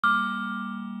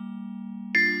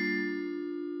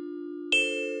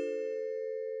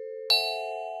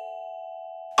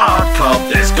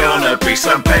club, there's gonna be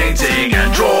some painting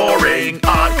and drawing.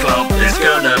 Art club, there's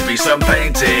gonna be some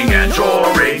painting and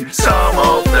drawing. Some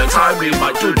of the time we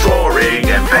might do drawing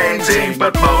and painting,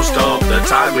 but most of the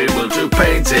time we will do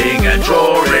painting and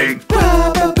drawing.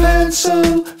 Grab a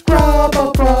pencil, grab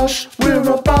a brush, we're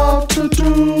about to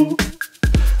do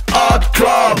Art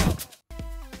Club!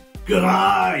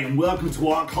 G'day and welcome to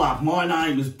Art Club. My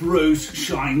name is Bruce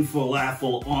Shane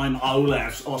Falafel. I'm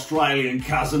Olaf's Australian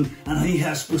cousin, and he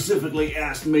has specifically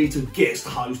asked me to guest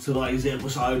host today's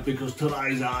episode because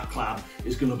today's Art Club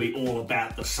is going to be all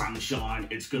about the sunshine.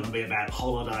 It's going to be about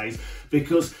holidays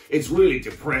because it's really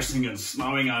depressing and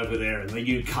snowing over there in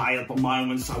the UK at the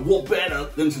moment. So what better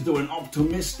than to do an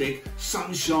optimistic,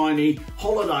 sunshiny,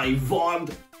 holiday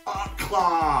vibed Art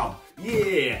Club?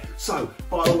 Yeah, so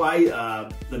by the way,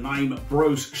 the name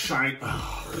Bruce Shane,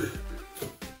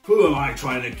 who am I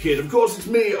trying to kid? Of course it's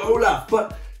me, Olaf,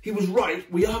 but he was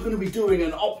right. We are going to be doing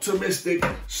an optimistic,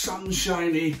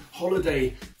 sunshiny,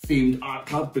 holiday themed art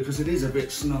club because it is a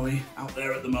bit snowy out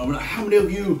there at the moment. How many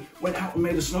of you went out and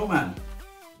made a snowman?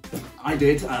 I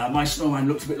did. My snowman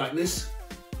looks a bit like this.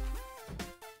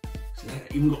 See,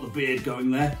 even got the beard going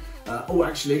there. Oh,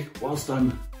 actually, whilst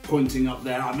I'm pointing up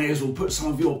there, I may as well put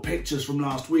some of your pictures from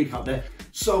last week up there.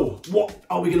 So what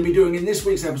are we going to be doing in this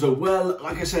week's episode? Well,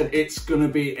 like I said, it's going to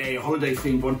be a holiday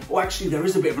themed one. Oh, actually there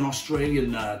is a bit of an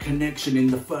Australian connection in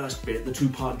the first bit, the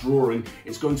two-part drawing.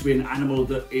 It's going to be an animal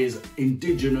that is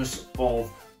indigenous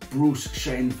of Bruce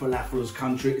Shane Falafel's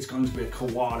country. It's going to be a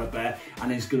koala bear,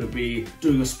 and he's going to be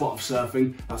doing a spot of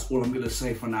surfing. That's all I'm going to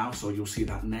say for now, so you'll see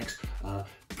that next.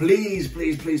 Please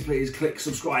click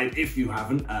subscribe if you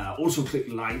haven't. Also click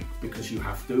like because you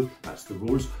have to. That's the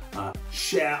rules.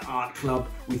 Share Art Club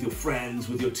with your friends,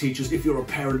 with your teachers. If you're a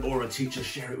parent or a teacher,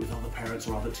 share it with other parents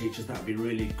or other teachers. That would be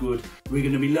really good. We're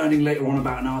going to be learning later on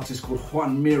about an artist called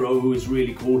Joan Miró, who is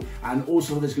really cool. And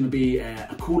also there's going to be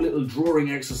a cool little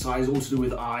drawing exercise all to do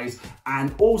with eyes.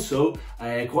 And also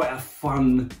quite a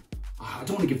fun, I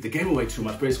don't want to give the game away too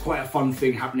much, but it's quite a fun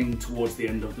thing happening towards the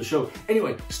end of the show.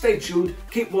 Anyway, stay tuned,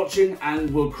 keep watching, and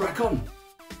we'll crack on.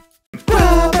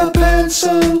 Grab a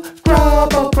pencil,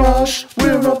 grab a brush,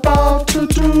 we're about to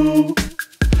do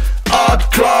Art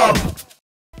Club!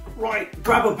 Right,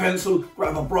 grab a pencil,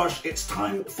 grab a brush. It's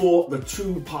time for the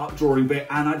two-part drawing bit,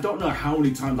 and I don't know how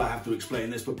many times I have to explain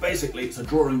this, but basically it's a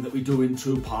drawing that we do in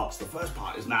two parts. The first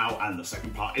part is now, and the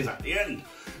second part is at the end.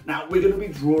 Now, we're going to be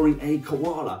drawing a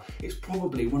koala. It's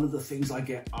probably one of the things I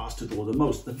get asked to draw the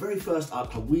most. The very first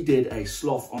art club, we did a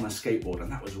sloth on a skateboard,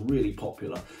 and that was really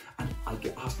popular. And I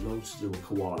get asked loads to do a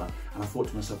koala, and I thought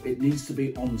to myself, it needs to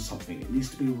be on something. It needs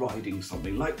to be riding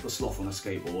something, like the sloth on a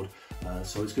skateboard.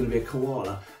 So it's going to be a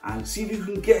koala, and see if you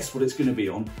can guess what it's going to be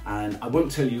on. And I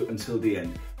won't tell you until the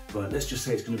end, but let's just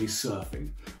say it's going to be surfing.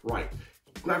 Right,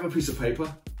 grab a piece of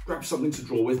paper, grab something to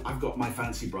draw with. I've got my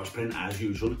fancy brush pen as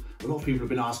usual. A lot of people have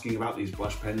been asking about these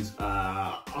brush pens.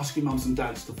 Asking mums and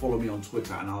dads to follow me on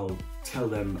Twitter, and I'll tell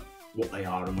them what they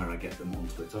are and where I get them on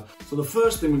Twitter. So the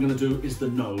first thing we're going to do is the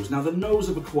nose. Now the nose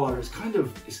of a koala is kind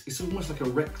of, it's almost like a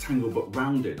rectangle but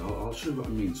rounded. I'll show you what I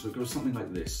mean. So it goes something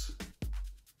like this.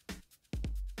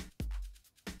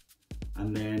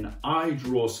 And then I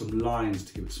draw some lines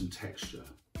to give it some texture.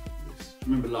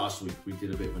 Remember last week we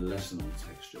did a bit of a lesson on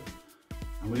texture.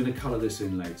 And we're going to colour this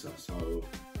in later. So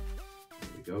there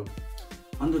we go.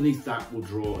 Underneath that we'll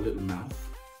draw a little mouth.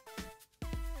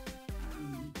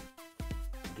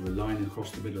 A line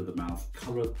across the middle of the mouth,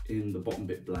 colour in the bottom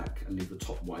bit black and leave the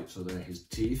top white, so they're his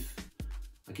teeth.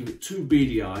 I give it two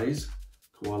beady eyes.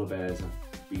 Koala bears have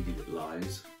beady little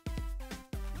eyes.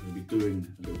 I'm going to be doing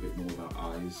a little bit more about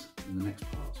eyes in the next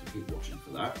part, so keep watching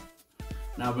for that.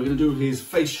 Now we're going to do his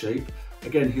face shape.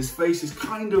 Again, his face is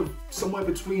kind of somewhere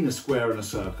between a square and a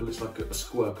circle. It's like a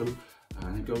squircle,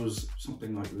 and it goes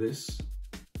something like this.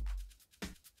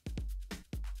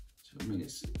 So I mean,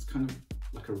 it's kind of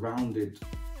like a rounded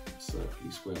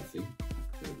circly square thing.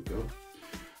 There we go.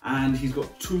 And he's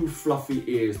got two fluffy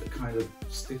ears that kind of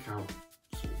stick out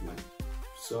sort of like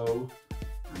so,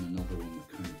 and another one that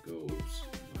kind of goes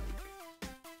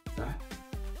like that.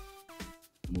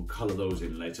 And we'll colour those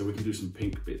in later. We can do some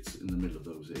pink bits in the middle of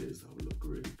those ears. That will look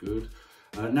really good.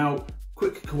 Now,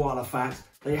 quick koala fact,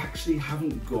 they actually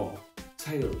haven't got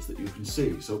tails that you can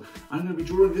see. So I'm going to be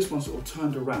drawing this one sort of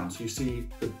turned around so you see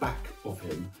the back of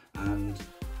him, and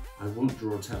I won't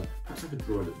draw a tail. Perhaps I could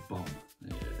draw a little bum.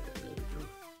 Yeah, there we go.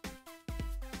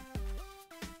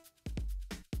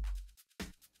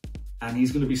 And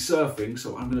he's going to be surfing,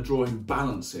 so I'm going to draw him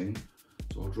balancing.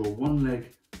 So I'll draw one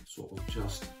leg sort of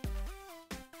just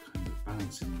kind of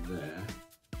balancing there.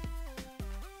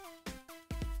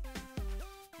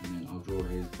 And then I'll draw draw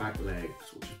his back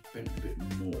legs, which is bent a bit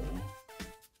more.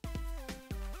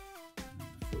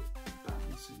 Foot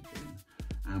balancing again.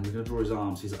 And we're going to draw his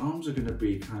arms. His arms are going to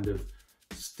be kind of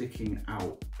sticking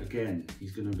out again.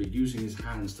 He's going to be using his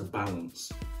hands to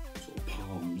balance, sort of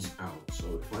palms out.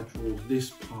 So if I draw this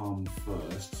palm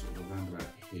first, sort of around about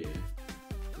here,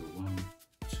 go 1,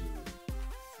 2,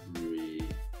 3,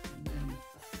 and then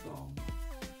a thumb.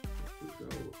 We go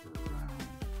around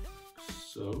like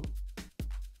so,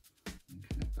 and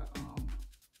connect that arm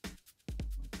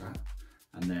like that,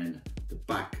 and then the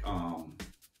back arm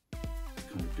is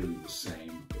kind of doing the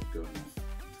same, but going off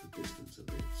into the distance a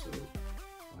bit. So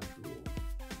I draw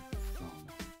the thumb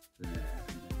there,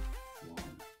 and then 1,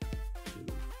 2,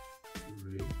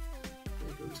 3. There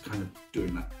you go. It's kind of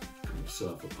doing that kind of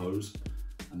surfer pose,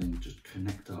 and then just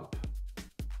connect up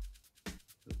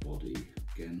the body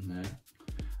again there.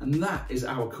 And that is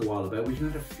our koala bear. We can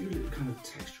add a few little kind of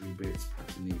textury bits,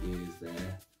 perhaps in the ears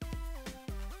there.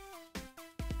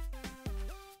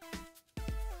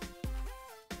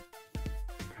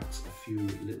 Perhaps a few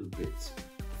little bits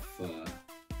of fur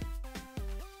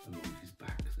along his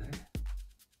back there.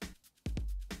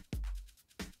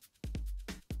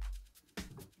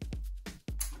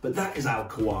 But that is our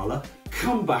koala.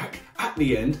 Come back at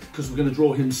the end, because we're going to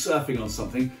draw him surfing on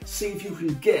something. See if you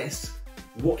can guess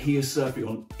what he is surfing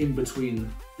on in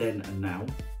between then and now.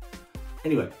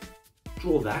 Anyway,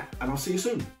 draw that and I'll see you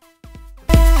soon.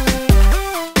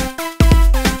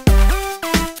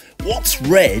 What's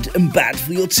red and bad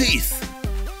for your teeth?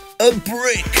 A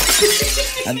brick!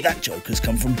 And that joke has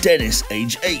come from Dennis,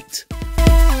 age 8.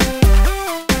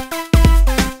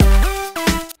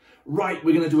 Right,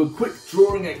 we're going to do a quick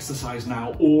drawing exercise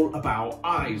now all about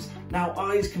eyes. Now,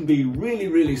 eyes can be really,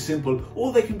 really simple,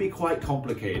 or they can be quite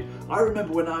complicated. I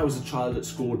remember when I was a child at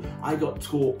school, I got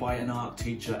taught by an art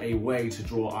teacher a way to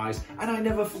draw eyes, and I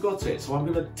never forgot it. So I'm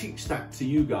going to teach that to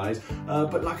you guys.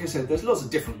 But like I said, there's lots of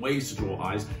different ways to draw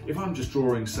eyes. If I'm just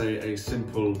drawing, say, a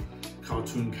simple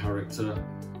cartoon character,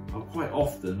 I'll quite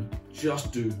often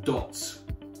just do dots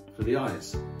for the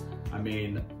eyes. I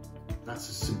mean, that's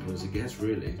as simple as it gets,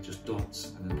 really, just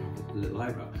dots and then a little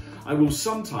eyebrow. I will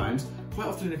sometimes, quite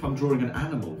often if I'm drawing an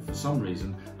animal, for some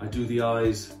reason, I do the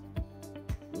eyes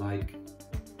like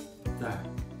that.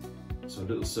 So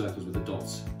little circles with the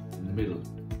dots in the middle.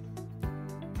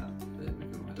 There we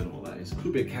go, I don't know what that is.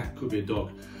 Could be a cat, could be a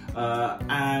dog.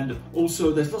 And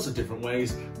also there's lots of different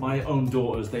ways. My own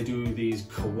daughters, they do these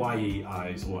kawaii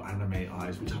eyes or anime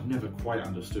eyes, which I've never quite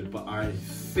understood, but I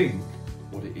think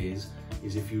what it is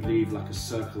if you leave like a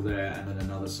circle there and then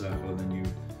another circle and then you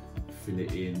fill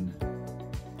it in.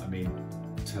 I mean,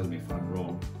 tell me if I'm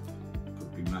wrong.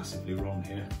 Could be massively wrong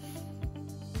here.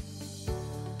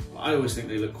 But I always think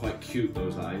they look quite cute,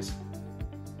 those eyes.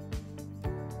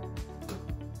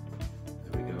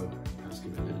 There we go, perhaps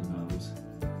give it a little nose.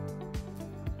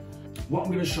 What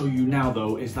I'm going to show you now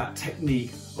though is that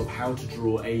technique of how to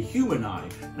draw a human eye.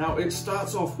 Now it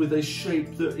starts off with a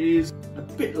shape that is a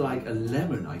bit like a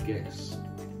lemon, I guess.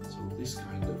 So this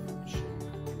kind of shape,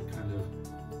 it kind of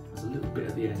has a little bit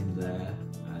at the end there,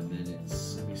 and then it's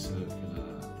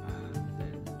semicircular, and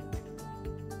then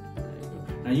there you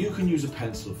go. Now you can use a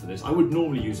pencil for this. I would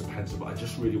normally use a pencil, but I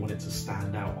just really want it to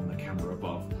stand out on the camera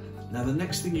above. Now the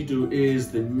next thing you do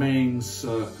is the main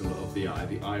circle of the eye,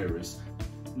 the iris.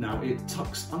 Now it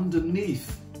tucks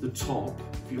underneath the top,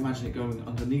 if you imagine it going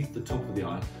underneath the top of the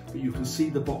eye, but you can see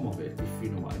the bottom of it, if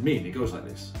you know what I mean. It goes like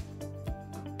this.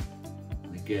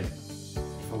 And again,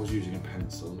 if I was using a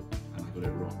pencil and I got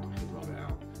it wrong, I could rub it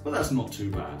out. But that's not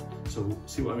too bad. So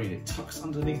see what I mean? It tucks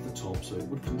underneath the top, so it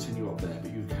would continue up there,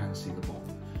 but you can see the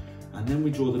bottom. And then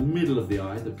we draw the middle of the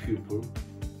eye, the pupil.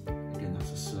 Again,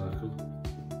 that's a circle,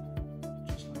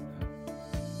 just like that.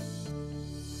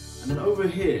 And then over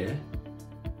here,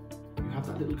 have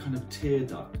that little kind of tear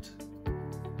duct.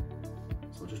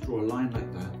 So I'll just draw a line like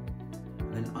that,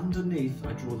 and then underneath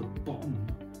I draw the bottom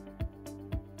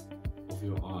of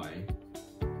your eye,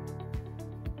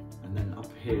 and then up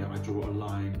here I draw a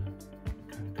line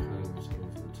that kind of curves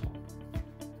over the top.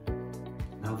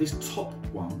 Now this top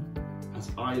one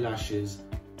has eyelashes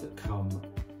that come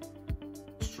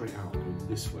straight out and go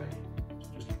this way. So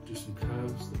just do some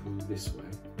curves that go this way.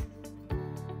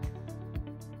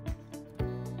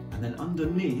 And then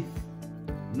underneath,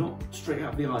 not straight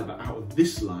out of the eye, but out of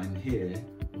this line here,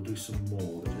 we'll do some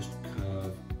more that just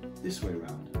curve this way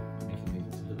around, making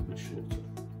it a little bit shorter.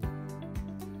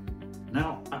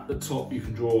 Now, at the top, you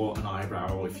can draw an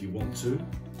eyebrow if you want to.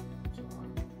 So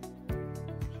I'm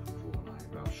just draw an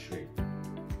eyebrow shape.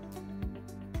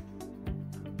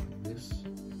 Like this.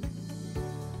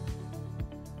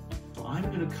 So I'm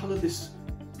going to colour this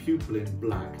pupil in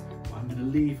black, but I'm going to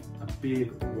leave a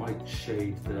big white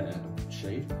shade there.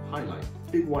 Highlight.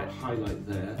 Big white highlight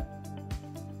there.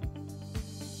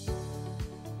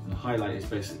 And the highlight is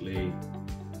basically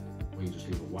where you just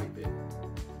leave a white bit.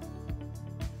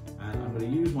 And I'm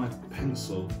going to use my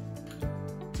pencil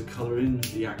to colour in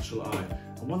the actual eye.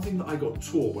 And one thing that I got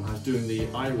taught when I was doing the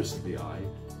iris of the eye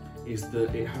is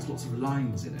that it has lots of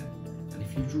lines in it. And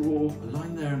if you draw a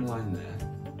line there and a line there,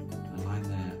 and a line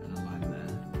there and a line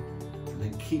there, and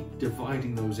then keep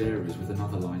dividing those areas with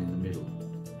another line in the middle,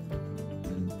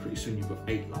 then pretty soon you've got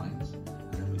 8 lines.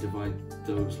 And then we divide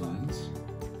those lines,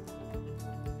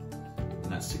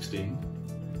 and that's 16.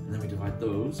 And then we divide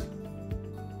those,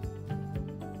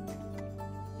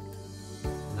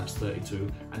 that's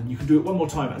 32, and you can do it one more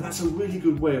time, and that's a really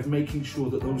good way of making sure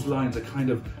that those lines are kind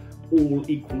of all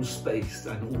equal spaced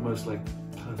and almost like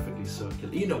perfectly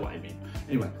circular. You know what I mean.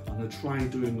 Anyway, I'm going to try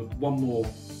doing one more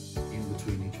in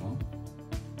between each one.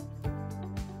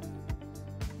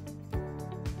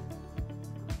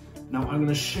 Now I'm going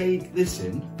to shade this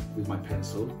in with my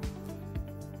pencil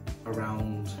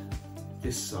around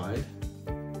this side,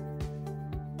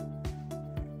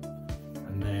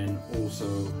 and then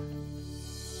also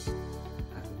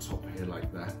top here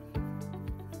like that.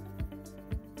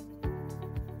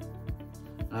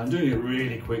 And I'm doing it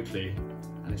really quickly,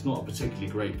 and it's not a particularly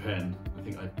great pen. I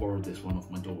think I borrowed this one off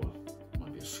my daughter. It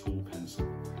might be a school pencil.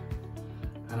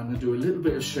 And I'm going to do a little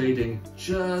bit of shading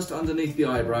just underneath the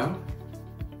eyebrow.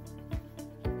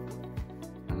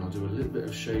 And I'll do a little bit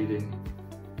of shading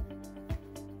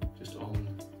just on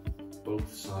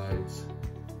both sides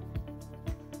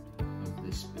of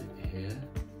this bit here.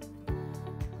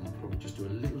 Just do a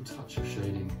little touch of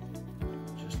shading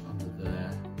just under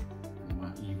there. I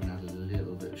might even add a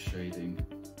little bit of shading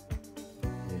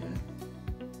here.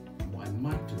 And what I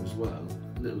might do as well,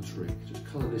 a little trick, just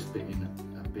colour this bit in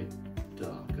a bit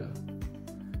darker.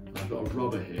 And I've got a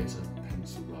rubber here, it's a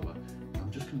pencil rubber. I'm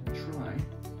just going to try and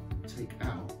take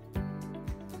out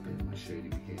a bit of my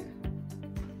shading here.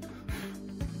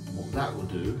 And what that will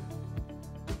do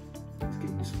is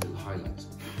give me some little highlights.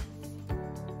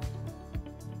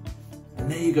 And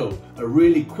there you go, a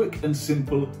really quick and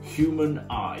simple human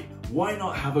eye. Why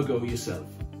not have a go yourself?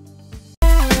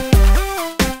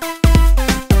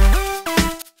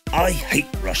 I hate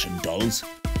Russian dolls.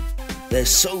 They're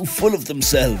so full of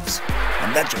themselves.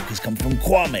 And that joke has come from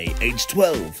Kwame, age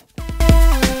 12.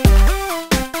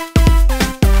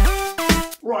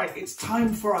 Right, it's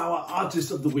time for our Artist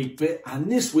of the Week bit, and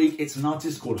this week it's an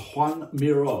artist called Joan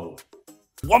Miró.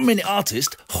 1 minute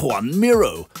artist Joan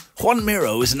Miró. Joan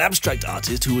Miró is an abstract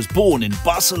artist who was born in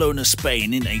Barcelona,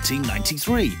 Spain in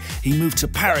 1893. He moved to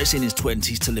Paris in his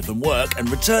 20s to live and work and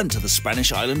returned to the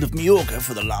Spanish island of Majorca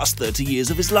for the last 30 years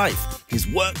of his life. His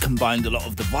work combined a lot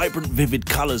of the vibrant, vivid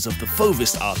colours of the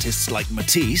Fauvist artists like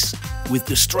Matisse with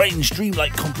the strange,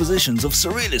 dreamlike compositions of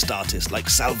surrealist artists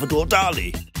like Salvador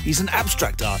Dali. He's an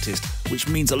abstract artist, which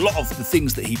means a lot of the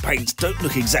things that he paints don't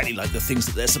look exactly like the things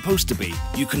that they're supposed to be.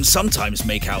 You can sometimes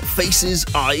make out faces,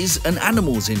 eyes and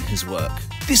animals in his work.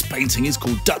 This painting is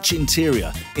called Dutch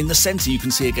Interior. In the centre you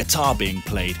can see a guitar being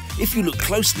played. If you look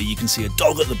closely you can see a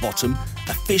dog at the bottom,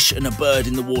 a fish and a bird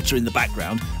in the water in the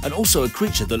background, and also a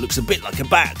creature that looks a bit like a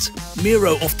bat.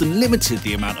 Miró often limited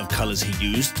the amount of colours he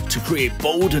used to create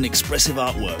bold and expressive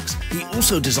artworks. He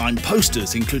also designed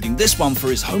posters, including this one for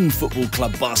his home football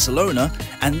club Barcelona,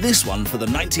 and this one for the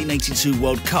 1982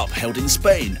 World Cup held in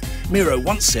Spain. Miró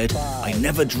once said, "I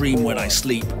never dream when I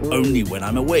sleep, only when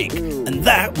I'm awake." And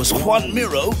that was Joan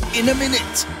Miró in a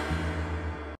minute.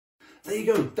 There you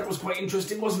go, that was quite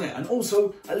interesting, wasn't it? And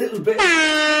also a little bit...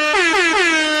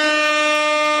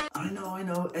 I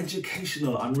know,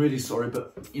 educational. I'm really sorry,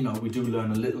 but you know, we do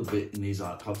learn a little bit in these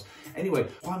art clubs. Anyway,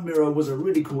 Joan Miró was a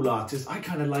really cool artist. I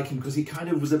kind of like him because he kind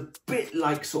of was a bit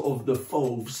like sort of the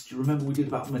Fauves. Do you remember we did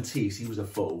about Matisse? He was a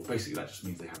Fauve. Basically, that just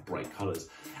means they have bright colours.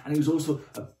 And he was also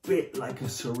a bit like a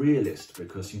surrealist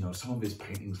because, you know, some of his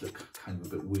paintings look kind of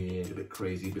a bit weird, a bit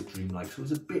crazy, a bit dreamlike. So it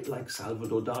was a bit like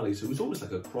Salvador Dali. So it was almost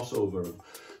like a crossover of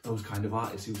those kind of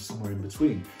artists. He was somewhere in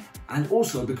between. And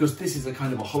also because this is a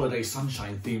kind of a holiday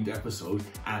sunshine themed episode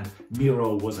and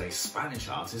Miró was a Spanish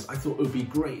artist, I thought it would be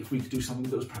great if we could do something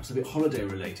that was perhaps a bit holiday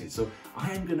related. So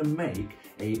I am going to make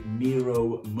a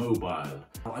Miró mobile.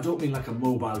 Now, I don't mean like a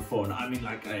mobile phone, I mean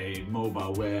like a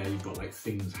mobile where you've got like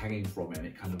things hanging from it and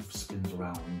it kind of spins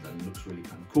around and looks really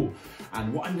kind of cool.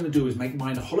 And what I'm going to do is make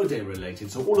mine holiday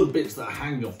related, so all of the bits that are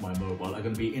hanging off my mobile are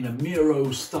going to be in a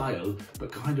Miró style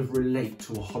but kind of relate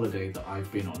to a holiday that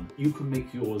I've been on. You can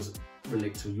make yours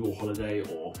relate to your holiday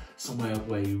or somewhere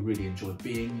where you really enjoy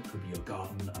being. It could be your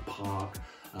garden, a park,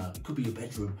 it could be your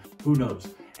bedroom, who knows.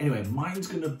 Anyway, mine's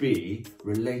gonna be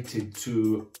related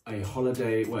to a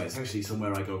holiday, well, it's actually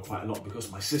somewhere I go quite a lot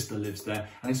because my sister lives there,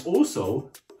 and it's also,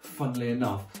 funnily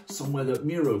enough, somewhere that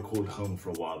Miro called home for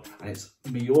a while, and it's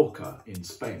Mallorca in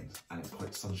Spain, and it's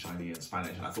quite sunshiny in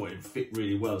Spanish, and I thought it'd fit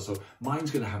really well. So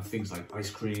mine's gonna have things like ice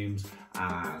creams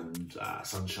and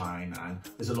sunshine, and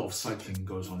there's a lot of cycling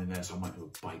goes on in there, so I might do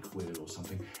a bike wheel or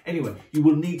something. Anyway, you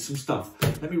will need some stuff.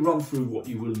 Let me run through what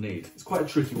you will need. It's quite a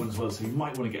tricky one as well, so you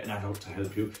might want to get an adult to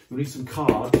help you. You'll need some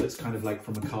card that's kind of like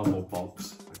from a cardboard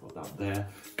box. I've got that there.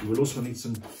 You will also need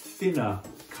some thinner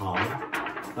card.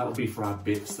 That will be for our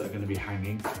bits that are going to be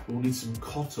hanging. We'll need some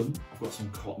cotton. I've got some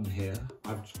cotton here.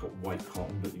 I've just got white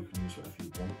cotton, but you can use whatever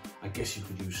you want. I guess you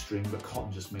could use string, but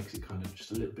cotton just makes it kind of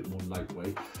just a little bit more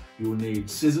lightweight. You will need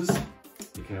scissors.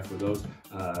 Be careful with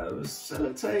those.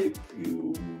 Sellotape.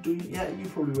 You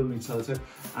probably will need sellotape.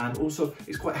 And also,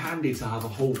 it's quite handy to have a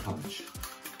hole punch.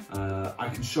 I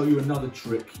can show you another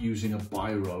trick using a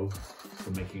biro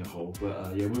for making a hole,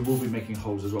 but yeah, we will be making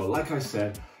holes as well. Like I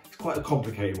said, it's quite a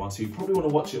complicated one, so you probably want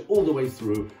to watch it all the way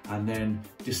through and then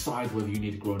decide whether you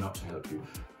need a grown-up to help you.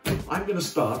 I'm going to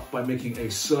start by making a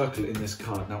circle in this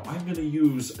card. Now, I'm going to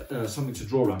use something to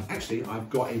draw around. Actually, I've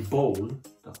got a bowl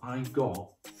that I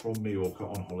got from Mallorca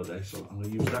on holiday, so I'm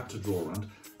going to use that to draw around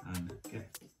and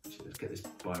let's get this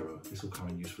biro. This will come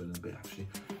in useful in a bit, actually,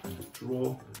 and just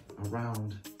draw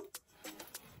around.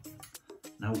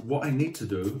 Now, what I need to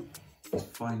do is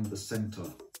find the center,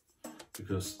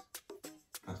 because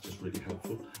that's just really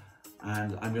helpful.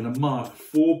 And I'm going to mark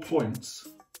 4 points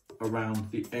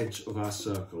around the edge of our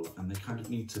circle, and they kind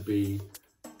of need to be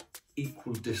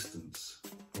equal distance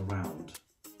around.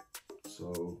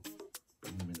 So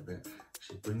bring them in a bit,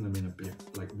 actually bring them in a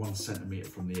bit, like 1 centimetre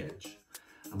from the edge.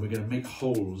 And we're going to make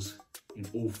holes in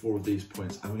all 4 of these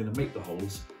points, and we're going to make the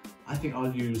holes. I think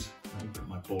I'll use, let me put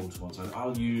my bowl to one side,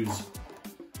 I'll use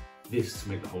this to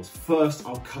make the holes. First,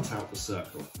 I'll cut out the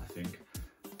circle, I think,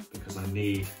 because I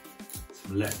need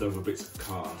some leftover bits of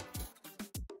card.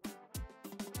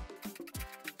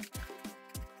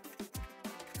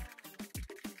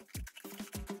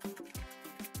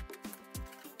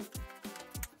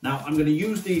 Now, I'm going to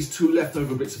use these 2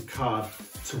 leftover bits of card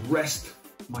to rest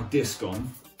my disc on,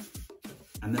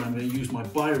 and then I'm going to use my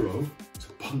biro to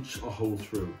punch a hole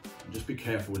through. And just be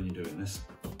careful when you're doing this,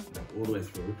 all the way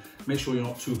through. Make sure you're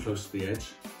not too close to the edge.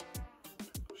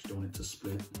 Just don't want it to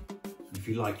split. And if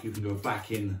you like, you can go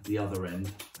back in the other end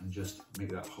and just make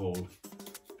that hole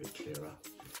a bit clearer.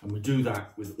 And we'll do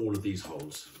that with all of these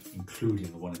holes, including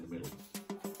the one in the middle.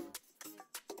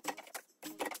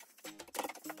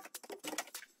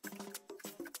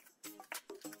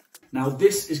 Now,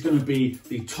 this is going to be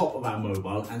the top of our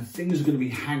mobile, and things are going to be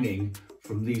hanging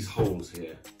from these holes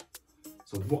here.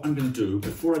 So what I'm going to do,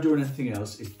 before I do anything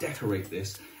else, is decorate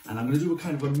this, and I'm going to do a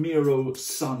kind of a Miro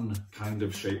sun kind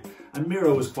of shape. And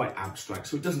Miro is quite abstract,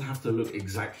 so it doesn't have to look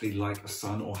exactly like a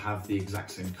sun or have the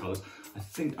exact same colours. I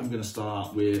think I'm going to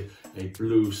start with a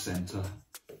blue centre.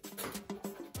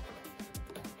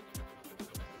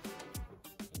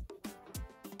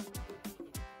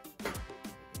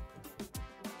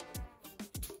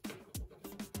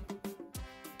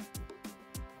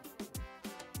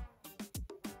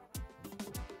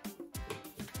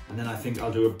 And then I think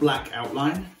I'll do a black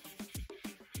outline.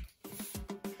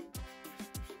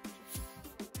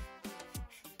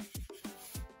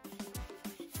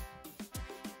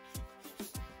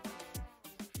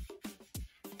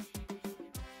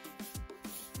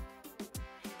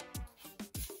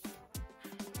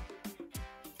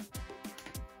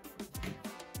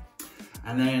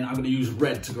 And then I'm going to use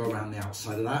red to go around the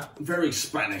outside of that. Very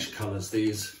Spanish colours,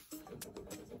 these.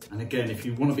 And again, if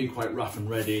you want to be quite rough and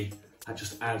ready, that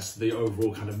just adds to the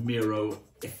overall kind of Miro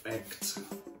effect.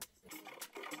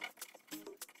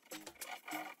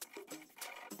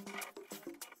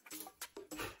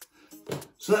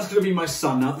 So that's going to be my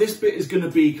sun. Now this bit is going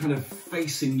to be kind of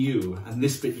facing you, and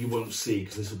this bit you won't see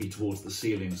because this will be towards the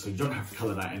ceiling, so you don't have to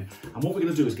colour that in. And what we're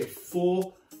going to do is get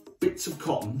 4 bits of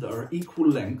cotton that are equal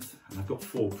length, and I've got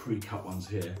 4 pre-cut ones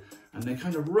here, and they're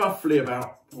kind of roughly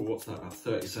about, well, what's that, about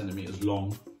 30 centimetres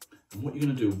long. And what you're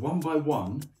going to do, one by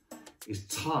one, is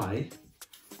tie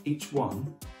each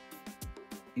one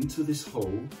into this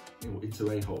hole, or into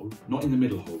a hole, not in the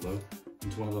middle hole though,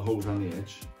 into one of the holes around the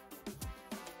edge.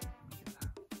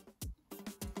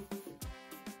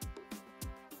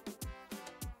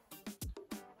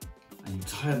 And you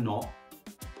tie a knot.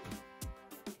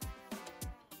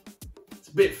 It's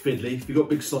a bit fiddly. If you've got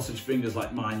big sausage fingers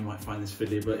like mine, you might find this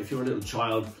fiddly, but if you're a little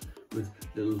child with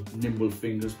little nimble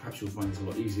fingers, perhaps you'll find this a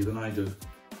lot easier than I do.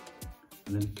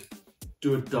 And then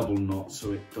do a double knot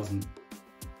so it doesn't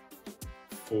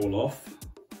fall off.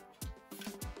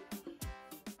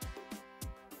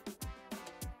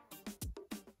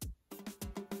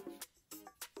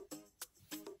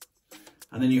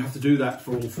 And then you have to do that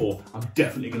for all four. I'm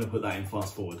definitely going to put that in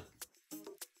fast forward.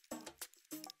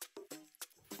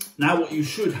 Now what you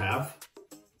should have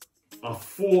are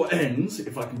four ends,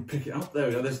 if I can pick it up. There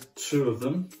we go, there's two of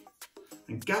them.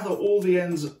 And gather all the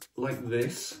ends like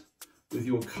this with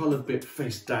your coloured bit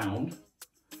face down.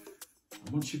 And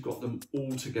once you've got them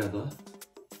all together,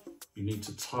 you need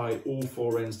to tie all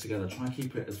four ends together. Try and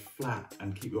keep it as flat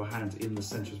and keep your hand in the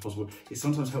centre as possible. It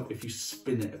sometimes helps if you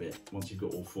spin it a bit once you've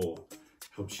got all four.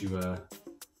 Helps you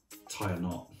tie a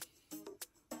knot.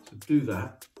 So do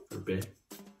that for a bit.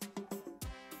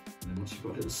 And then once you've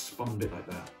got a little spun bit like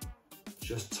that,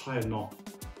 just tie a knot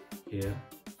here.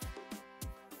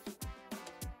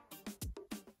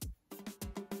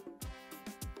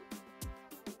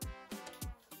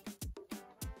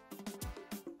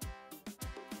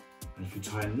 And if you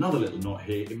tie another little knot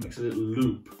here, it makes a little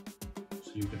loop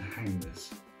so you can hang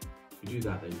this. If you do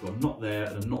that, then you've got a knot there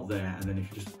and a knot there, and then if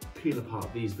you just peel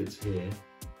apart these bits here,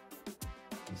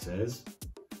 he says,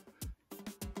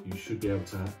 you should be able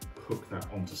to hook that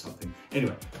onto something.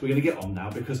 Anyway, we're going to get on now,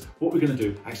 because what we're going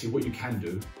to do, actually what you can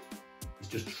do, is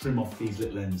just trim off these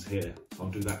little ends here. So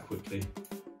I'll do that quickly.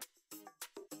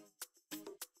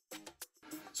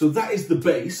 So that is the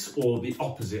base, or the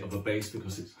opposite of a base,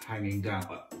 because it's hanging down.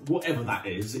 Whatever that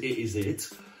is, it is it.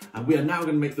 And we are now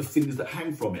going to make the things that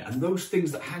hang from it. And those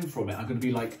things that hang from it are going to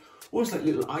be like, almost like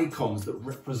little icons that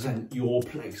represent your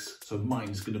place. So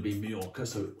mine's going to be Mallorca,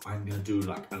 so I'm going to do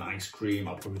like an ice cream.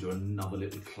 I'll probably do another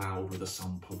little cloud with the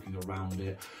sun poking around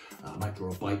it. I might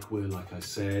draw a bike wheel, like I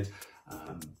said.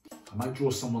 I might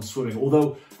draw someone swimming,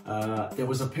 although there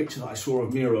was a picture that I saw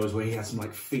of Miro's where he had some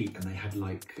like feet and they had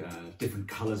like different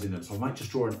colours in them. So I might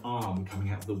just draw an arm coming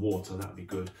out of the water. That would be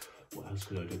good. What else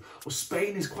could I do? Well,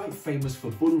 Spain is quite famous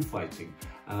for bullfighting,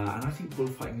 and I think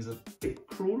bullfighting is a bit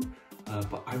cruel.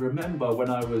 But I remember when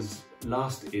I was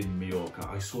last in Mallorca,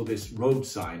 I saw this road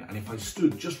sign, and if I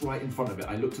stood just right in front of it,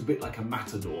 I looked a bit like a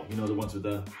matador. You know, the ones with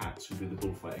the hats who do the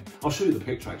bullfighting. I'll show you the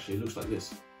picture actually, it looks like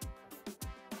this.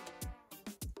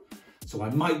 So I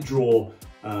might draw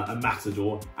a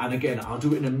matador, and again, I'll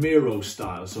do it in a Miro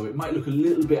style, so it might look a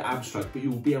little bit abstract, but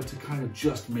you'll be able to kind of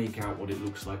just make out what it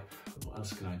looks like. What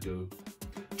else can I do?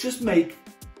 Just make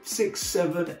 6,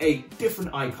 7, 8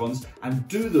 different icons and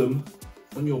do them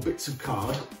on your bits of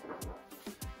card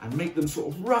and make them sort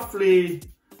of roughly,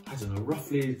 I don't know,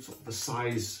 roughly sort of the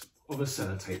size of a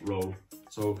sellotape roll.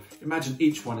 So imagine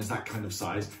each one is that kind of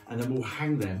size, and then we'll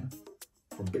hang them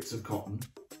from bits of cotton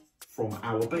from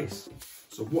our base.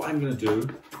 So what I'm going to do,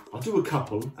 I'll do a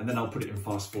couple and then I'll put it in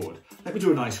fast forward. Let me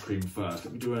do an ice cream first.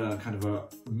 Let me do a kind of a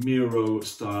Miro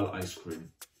style ice cream.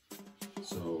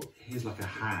 So here's like a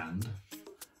hand,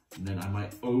 and then I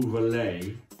might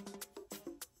overlay.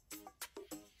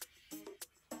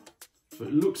 So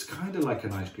it looks kind of like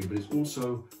an ice cream, but it's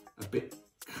also a bit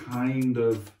kind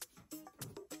of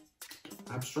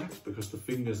abstract because the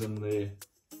fingers and the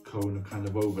cone are kind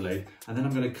of overlaid. And then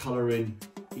I'm going to colour in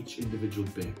each individual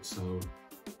bit. So,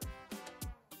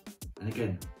 and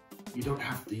again, you don't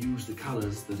have to use the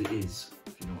colours that it is,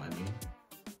 if you know what I mean.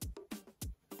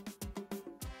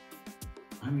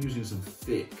 I'm using some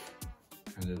thick,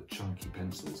 kind of chunky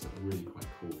pencils that are really quite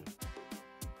cool.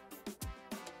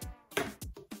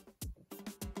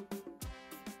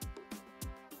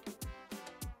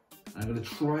 I'm going to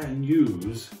try and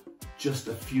use just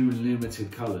a few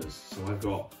limited colours. So I've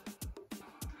got,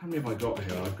 how many have I got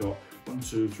here? I've got 1,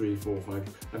 2, 3, 4,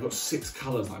 5. I've got 6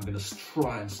 colours that I'm going to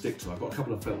try and stick to. I've got a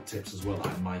couple of felt tips as well that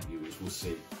I might use, we'll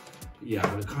see. But yeah,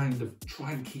 I'm going to kind of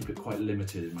try and keep it quite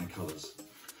limited in my colours.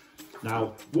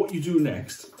 Now, what you do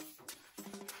next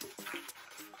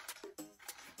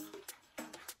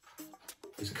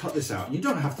is cut this out. You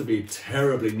don't have to be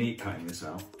terribly neat cutting this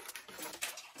out.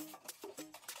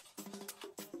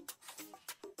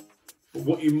 But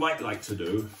what you might like to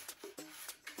do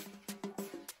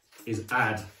is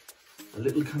add a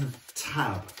little kind of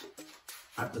tab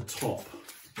at the top.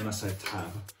 When I say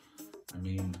tab, I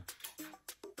mean,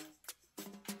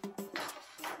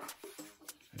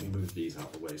 let me move these out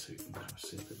of the way so you can kind of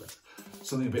see a bit better.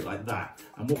 Something a bit like that.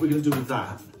 And what we're going to do with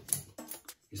that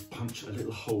is punch a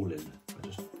little hole in. I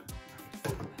just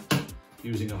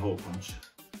using a hole punch,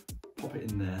 pop it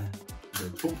in there, go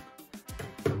boom,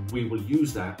 and we will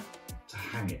use that to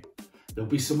hang it. There'll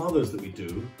be some others that we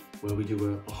do where we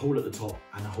do a hole at the top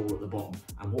and a hole at the bottom.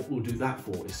 And what we'll do that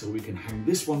for is so we can hang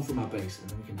this one from our base and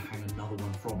then we can hang another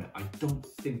one from it. I don't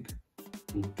think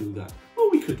we'll do that. Oh,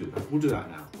 we could do that. We'll do that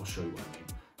now. I'll show you what I mean.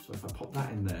 So if I pop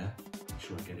that in there, make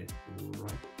sure I get it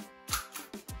right.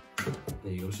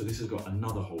 There you go. So this has got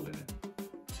another hole in it.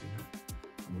 See that?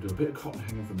 And we'll do a bit of cotton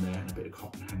hanging from there and a bit of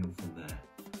cotton hanging from there.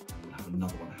 And we'll have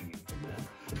another one hanging from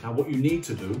there. Now what you need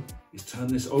to do is turn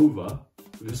this over,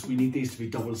 because we need these to be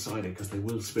double-sided because they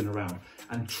will spin around,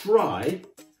 and try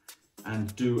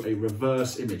and do a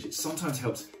reverse image. It sometimes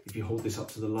helps if you hold this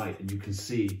up to the light and you can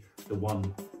see the one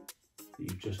that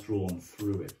you've just drawn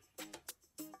through it.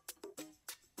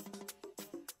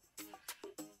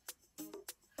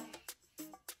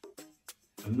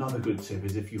 Another good tip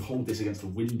is if you hold this against a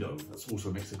window, that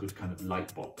also makes a good kind of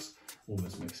light box,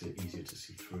 almost makes it easier to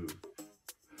see through.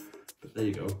 But there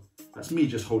you go. That's me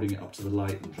just holding it up to the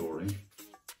light and drawing.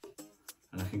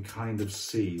 And I can kind of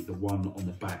see the one on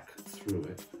the back through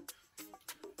it.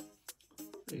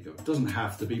 There you go. It doesn't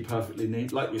have to be perfectly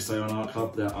neat. Like we say on Art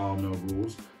Club, there are no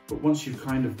rules. But once you've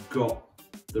kind of got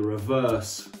the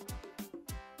reverse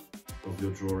of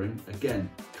your drawing, again,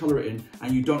 colour it in,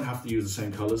 and you don't have to use the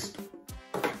same colours.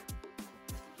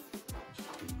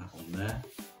 Just putting that on there.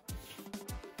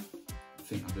 I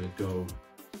think I'm going to go...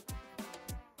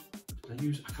 I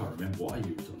can't remember what I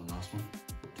used on the last one.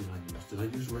 What did I use? Did I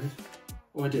use red?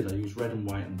 Oh, I did. I used red and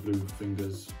white and blue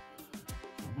fingers.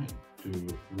 I might do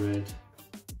red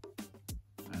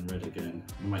and red again.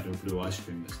 I might do blue ice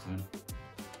cream this time.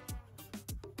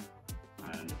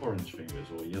 And orange fingers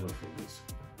or yellow fingers.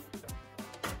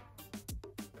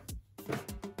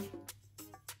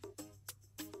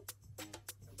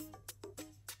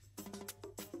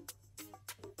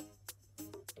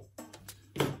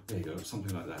 There you go,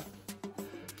 something like that.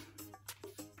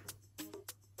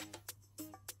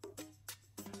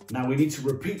 Now we need to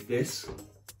repeat this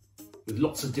with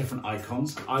lots of different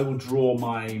icons. I will draw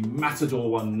my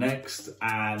Matador one next,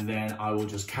 and then I will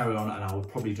just carry on, and I'll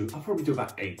probably do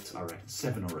about 8, I reckon,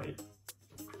 7 or 8.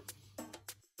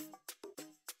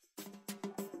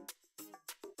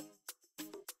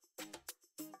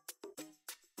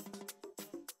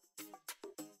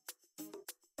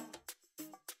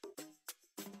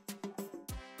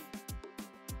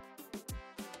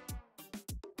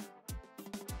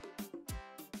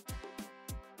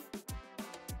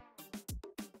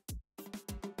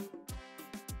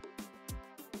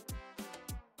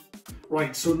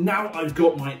 Right, so now I've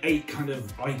got my 8 kind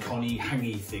of icon-y,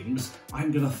 hangy things. I'm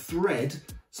gonna thread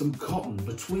some cotton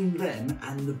between them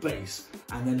and the base,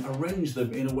 and then arrange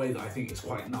them in a way that I think is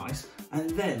quite nice, and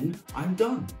then I'm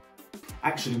done.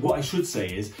 Actually, what I should say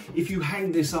is, if you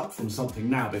hang this up from something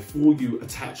now before you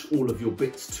attach all of your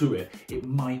bits to it, it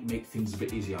might make things a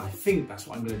bit easier. I think that's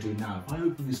what I'm gonna do now. If I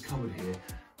open this cupboard here,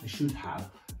 I should have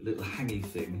a little hangy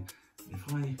thing. And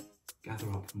if I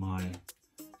gather up my,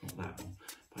 not that one,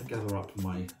 if I gather up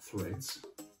my threads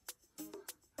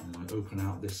and I open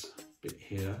out this bit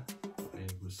here that I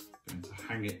was going to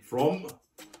hang it from,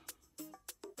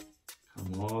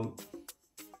 come on,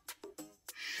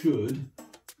 should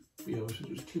be able to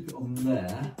just clip it on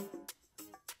there,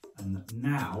 and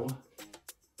now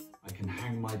I can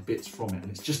hang my bits from it, and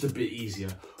it's just a bit easier.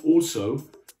 Also,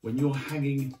 when you're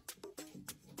hanging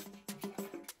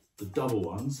the double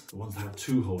ones, the ones that have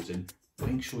 2 holes in,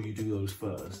 make sure you do those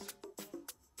first.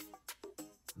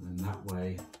 And then that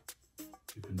way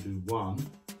you can do one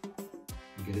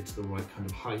and get it to the right kind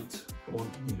of height. Come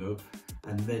on, in you go.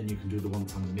 And then you can do the one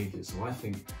that's underneath it. So I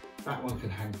think that one can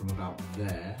hang from about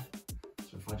there.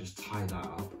 So if I just tie that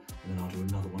up and then I'll do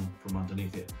another one from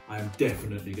underneath it. I am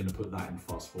definitely going to put that in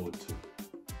fast forward too.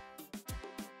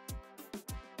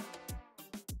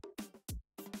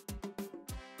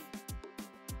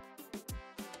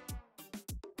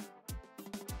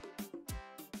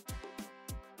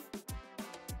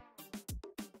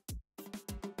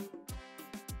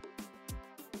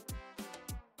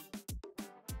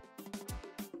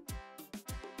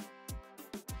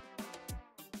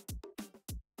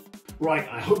 Right,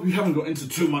 I hope you haven't got into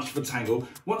too much of a tangle.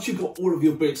 Once you've got all of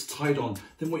your bits tied on,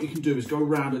 then what you can do is go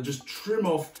around and just trim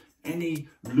off any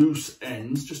loose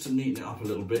ends, just to neaten it up a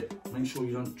little bit. Make sure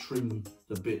you don't trim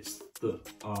the bits that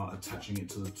are attaching it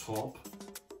to the top.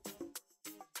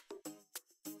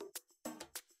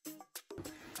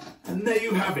 And there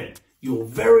you have it. your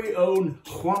very own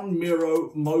Joan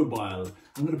Miró mobile.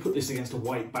 I'm going to put this against a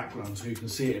white background so you can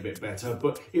see it a bit better,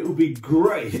 but it would be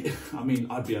great. I mean,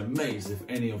 I'd be amazed if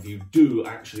any of you do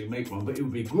actually make one, but it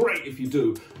would be great if you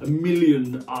do. 1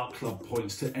 million Art Club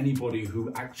points to anybody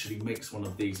who actually makes one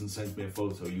of these and sends me a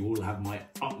photo. You will have my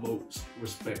utmost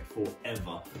respect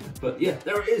forever. But yeah,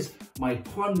 there it is, my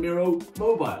Joan Miró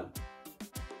mobile.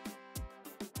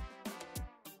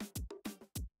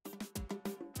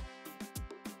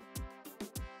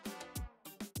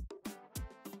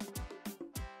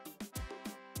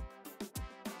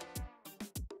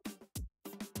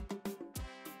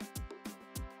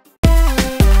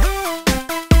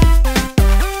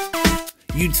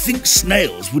 You'd think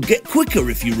snails would get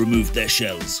quicker if you removed their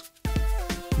shells.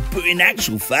 But in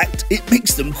actual fact, it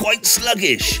makes them quite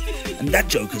sluggish. And that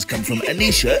joke has come from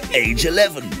Anisha, age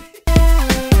 11.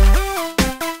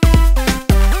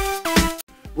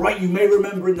 Right, you may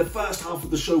remember in the first half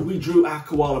of the show we drew our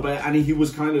koala bear and he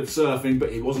was kind of surfing,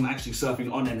 but he wasn't actually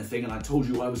surfing on anything, and I told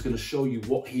you I was going to show you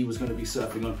what he was going to be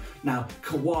surfing on. Now,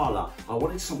 koala, I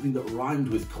wanted something that rhymed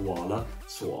with koala,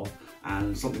 sort of,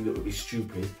 and something that would be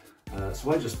stupid.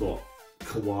 So I just thought,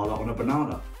 koala on a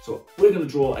banana. So we're going to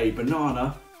draw a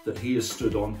banana that he has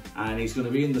stood on, and he's going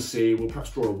to be in the sea. We'll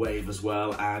perhaps draw a wave as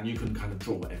well, and you can kind of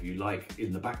draw whatever you like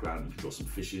in the background. You can draw some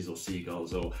fishes or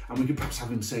seagulls, and we could perhaps have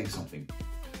him saying something.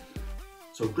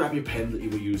 So grab your pen that you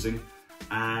were using,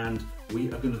 and we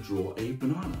are going to draw a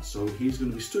banana. So he's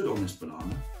going to be stood on this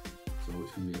banana. So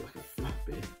it's going to be like a flat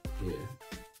bit here.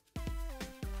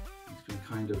 It's going to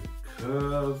kind of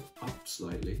curve up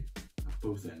slightly at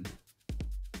both ends.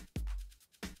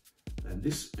 And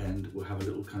this end will have a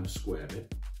little kind of square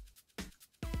bit.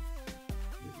 It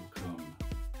will come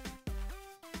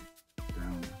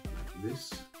down like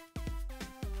this.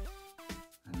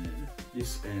 And then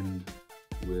this end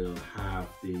will have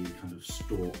the kind of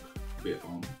stalk bit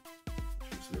on,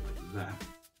 which looks a bit like that.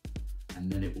 And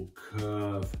then it will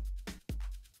curve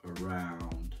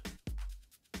around.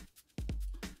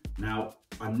 Now,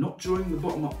 I'm not drawing the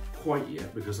bottom up quite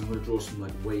yet because I'm going to draw some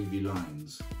like wavy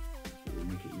lines. It will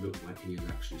make it look like he is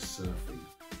actually surfing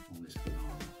on this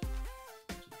banana.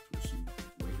 So draw some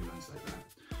wavy lines like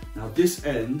that. Now this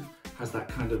end has that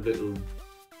kind of little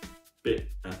bit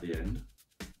at the end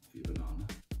of your banana.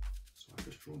 So I've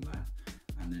just drawn that.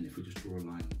 And then if we just draw a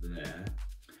line there.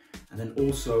 And then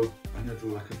also I'm going to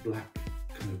draw like a black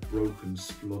kind of broken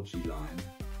splodgy line.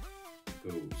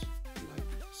 Goes like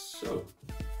so.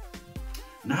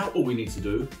 Now all we need to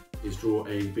do is draw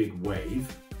a big wave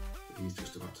that he's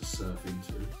just about to surf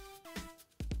into.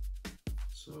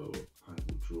 So I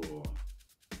will draw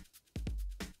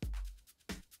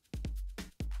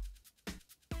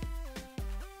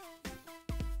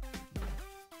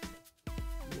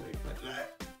a wave like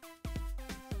that.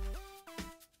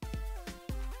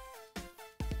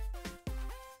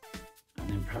 And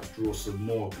then perhaps draw some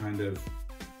more kind of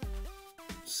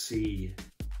sea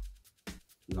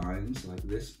lines like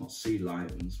this, not sea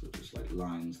lions, but just like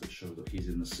lines that show that he's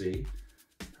in the sea.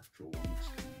 Perhaps draw one that's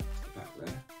coming to the back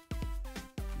there.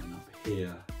 And then up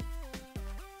here,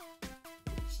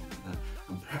 something like that.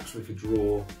 And perhaps we could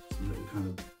draw some little kind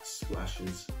of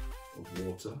splashes of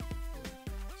water, like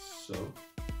so.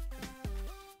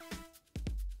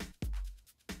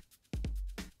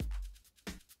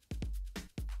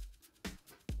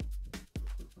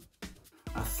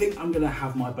 I think I'm going to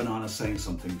have my banana saying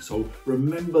something, so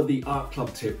remember the art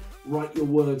club tip, write your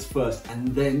words first and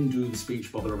then do the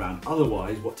speech bubble around.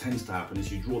 Otherwise what tends to happen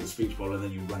is you draw the speech bubble and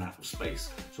then you run out of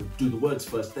space. So do the words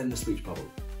first, then the speech bubble.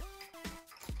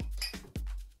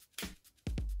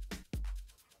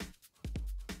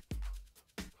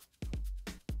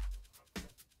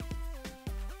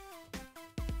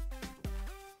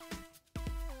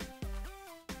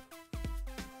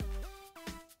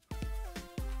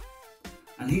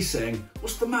 And he's saying,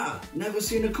 what's the matter? Never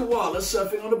seen a koala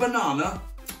surfing on a banana?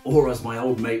 Or as my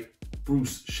old mate,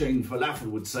 Bruce Shane Falafel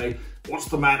would say, what's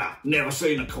the matter? Never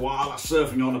seen a koala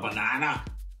surfing on a banana?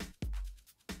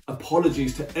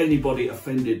 Apologies to anybody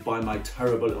offended by my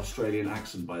terrible Australian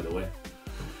accent, by the way.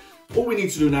 All we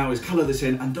need to do now is colour this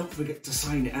in and don't forget to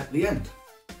sign it at the end.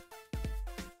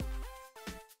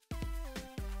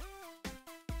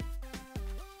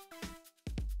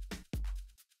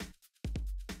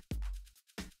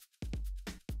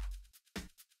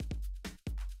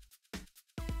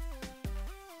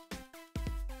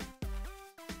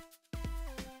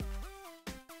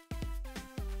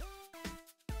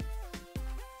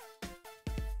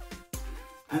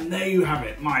 And there you have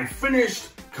it, my finished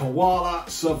koala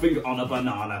surfing on a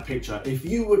banana picture. If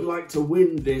you would like to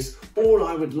win this, all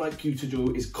I would like you to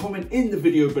do is comment in the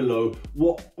video below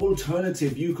what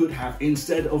alternative you could have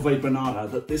instead of a banana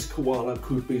that this koala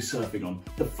could be surfing on.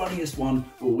 The funniest one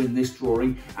will win this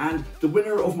drawing, and the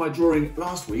winner of my drawing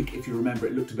last week, if you remember,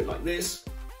 it looked a bit like this.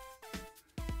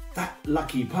 That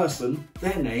lucky person,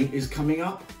 their name is coming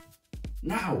up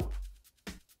now.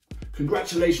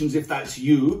 Congratulations if that's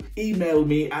you. Email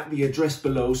me at the address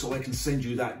below so I can send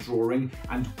you that drawing,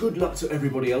 and good luck to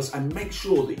everybody else, and make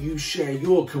sure that you share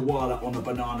your koala on a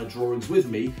banana drawings with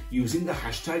me using the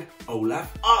hashtag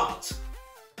OlafArt.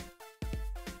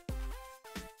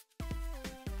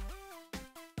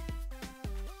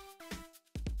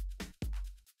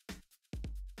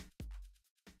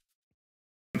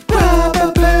 Grab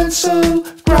a pencil,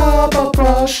 grab a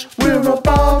brush, we're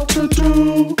about to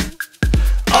do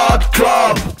Art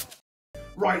Club!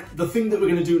 Right, the thing that we're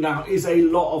going to do now is a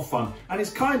lot of fun, and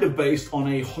it's kind of based on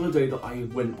a holiday that I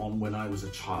went on when I was a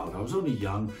child. I was only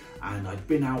young, and I'd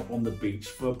been out on the beach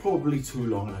for probably too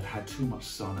long, and I'd had too much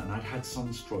sun, and I'd had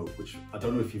sunstroke, which I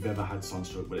don't know if you've ever had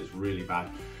sunstroke, but it's really bad.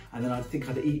 And then I think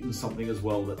I'd eaten something as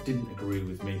well that didn't agree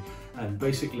with me, and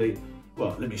basically,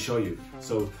 well, let me show you.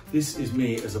 So this is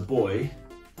me as a boy,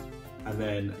 and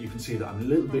then you can see that I'm a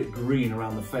little bit green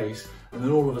around the face, and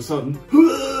then all of a sudden,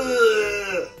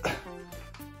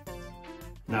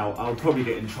 now I'll probably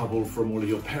get in trouble from all of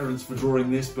your parents for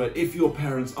drawing this, but if your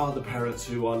parents are the parents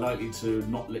who are likely to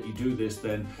not let you do this,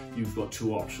 then you've got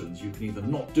two options. You can either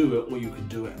not do it, or you can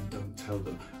do it and don't tell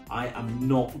them. I am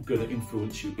not going to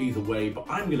influence you either way, but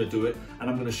I'm going to do it, and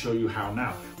I'm going to show you how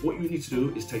now. What you need to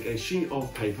do is take a sheet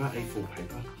of paper, A4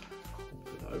 paper,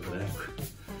 put that over there,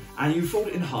 and you fold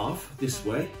it in half this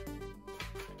way,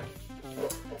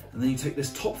 and then you take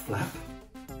this top flap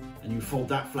and you fold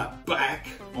that flap back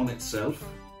on itself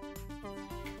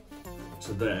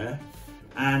to there,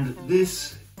 and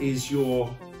this is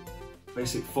your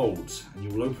basic folds, and you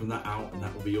will open that out and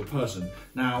that will be your person.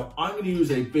 Now I'm going to use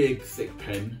a big thick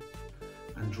pen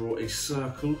and draw a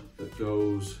circle that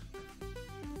goes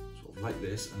sort of like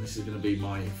this, and this is going to be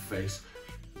my face.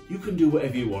 You can do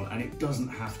whatever you want, and it doesn't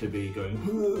have to be going,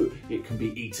 it can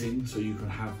be eating, so you can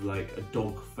have like a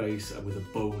dog face with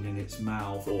a bone in its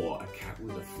mouth, or a cat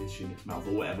with a fish in its mouth,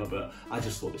 or whatever, but I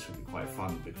just thought this would be quite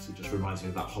fun because it just reminds me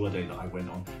of that holiday that I went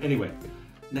on. Anyway,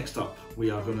 next up, we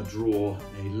are going to draw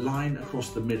a line across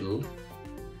the middle,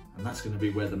 and that's going to be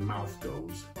where the mouth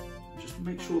goes. Just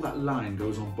make sure that line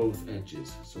goes on both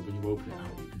edges, so when you open it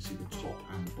out, you can see the top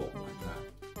and the bottom like that.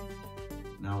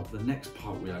 Now, the next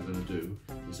part we are going to do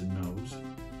is a nose,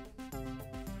 and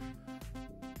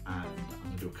I'm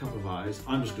going to do a couple of eyes.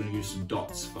 I'm just going to use some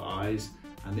dots for eyes,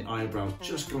 and the eyebrows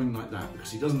just going like that because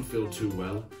he doesn't feel too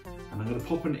well. And I'm going to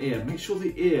pop an ear. Make sure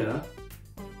the ear,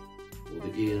 or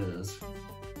the ears,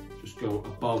 just go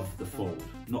above the fold,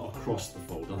 not across the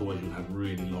fold, otherwise you'll have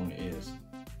really long ears.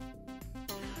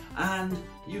 And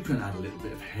you can add a little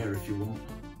bit of hair if you want.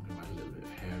 I'm going to add a little bit of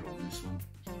hair on this one.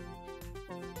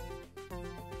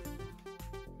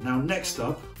 Now next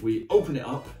up, we open it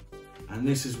up, and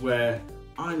this is where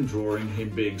I'm drawing him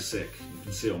being sick. You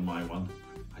can see on my one,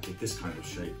 I did this kind of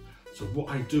shape. So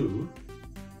what I do,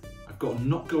 I've got to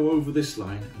not go over this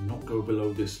line and not go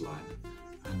below this line.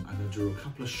 And I'm going to draw a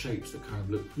couple of shapes that kind of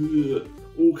look,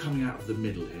 all coming out of the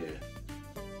middle here.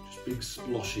 Just big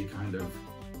sploshy kind of,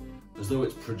 as though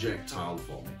it's projectile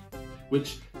for me.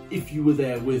 Which, if you were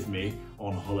there with me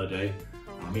on holiday,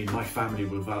 I mean, my family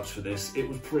will vouch for this, it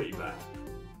was pretty bad.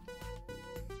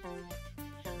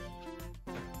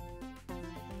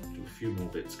 Do a few more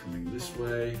bits coming this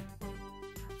way.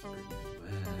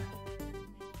 There.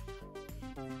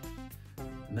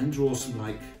 And then draw some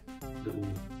like little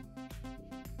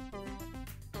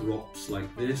drops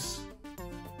like this.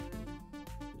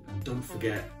 And don't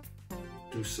forget,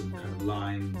 do some kind of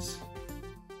lines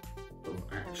of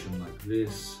action like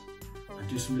this, and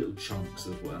do some little chunks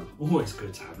as well. Always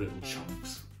good to have little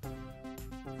chunks.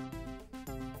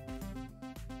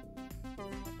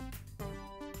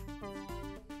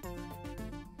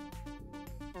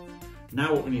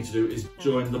 Now what we need to do is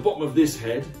join the bottom of this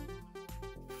head,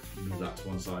 move that to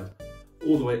one side,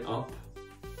 all the way up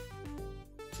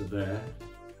to there,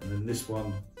 and then this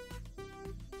one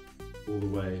all the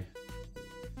way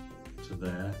to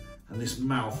there, and this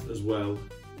mouth as well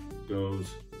goes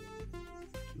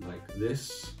like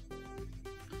this.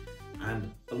 And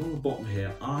along the bottom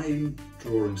here, I'm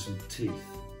drawing some teeth,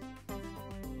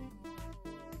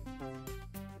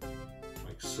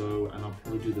 like so, and I'll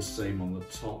probably do the same on the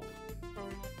top.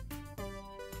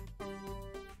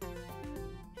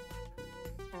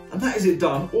 And that is it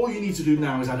done. All you need to do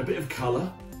now is add a bit of colour.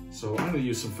 So I'm going to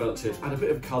use some felt tips, add a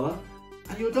bit of colour,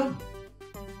 and you're done.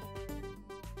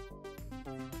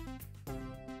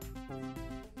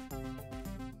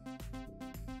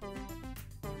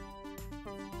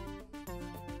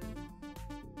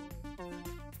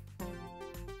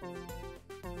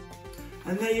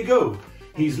 And there you go.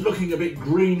 He's looking a bit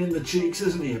green in the cheeks,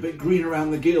 isn't he? A bit green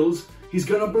around the gills. He's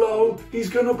gonna blow.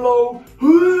 He's gonna blow.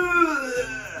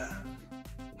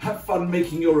 Have fun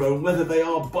making your own, whether they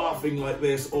are barfing like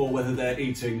this or whether they're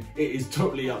eating. It is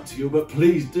totally up to you, but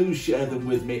please do share them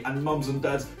with me. And mums and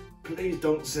dads, please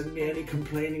don't send me any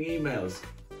complaining emails.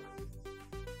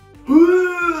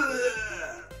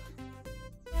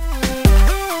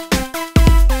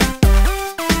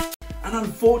 And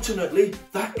unfortunately,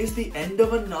 that is the end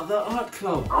of another art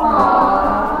club.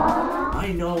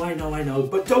 I know,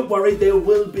 but don't worry, there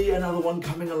will be another one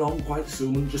coming along quite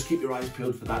soon. Just keep your eyes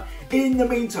peeled for that. In the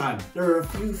meantime, there are a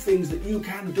few things that you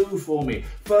can do for me.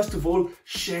 First of all,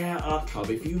 share art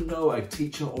club. If you know a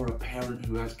teacher or a parent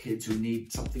who has kids who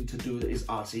need something to do that is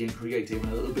arty and creative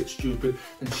and a little bit stupid,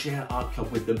 then share art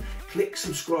club with them. Click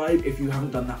subscribe if you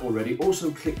haven't done that already.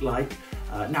 Also click like.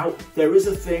 Now, there is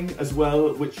a thing as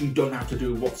well which you don't have to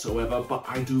do whatsoever, but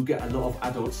I do get a lot of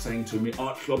adults saying to me,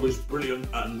 art club is brilliant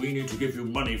and we need to give you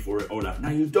money for it, Olaf. Now,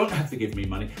 you don't have to give me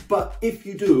money, but if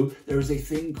you do, there is a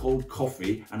thing called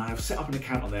coffee, and I have set up an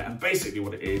account on there, and basically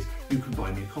what it is, you can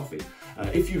buy me a coffee.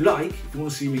 If you want to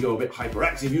see me go a bit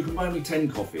hyperactive, you can buy me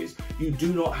 10 coffees. You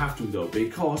do not have to though,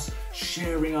 because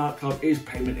sharing art club is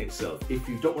payment itself. If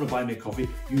you don't want to buy me a coffee,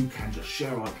 you can just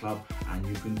share art club and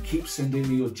you can keep sending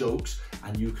me your jokes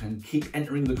and you can keep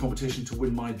entering the competition to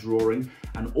win my drawing.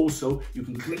 And also you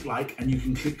can click like and you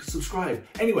can click subscribe.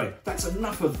 Anyway, that's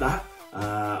enough of that.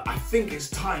 I think it's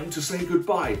time to say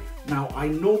goodbye. Now, I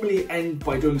normally end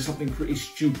by doing something pretty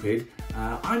stupid.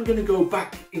 I'm going to go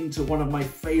back into one of my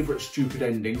favourite stupid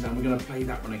endings and we're going to play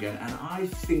that one again. And I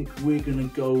think we're going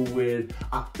to go with...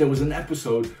 there was an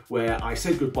episode where I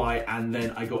said goodbye and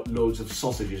then I got loads of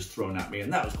sausages thrown at me,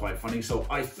 and that was quite funny. So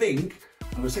I think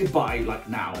I'm going to say bye like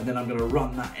now, and then I'm going to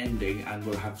run that ending and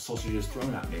we'll have sausages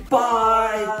thrown at me.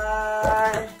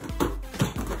 Bye!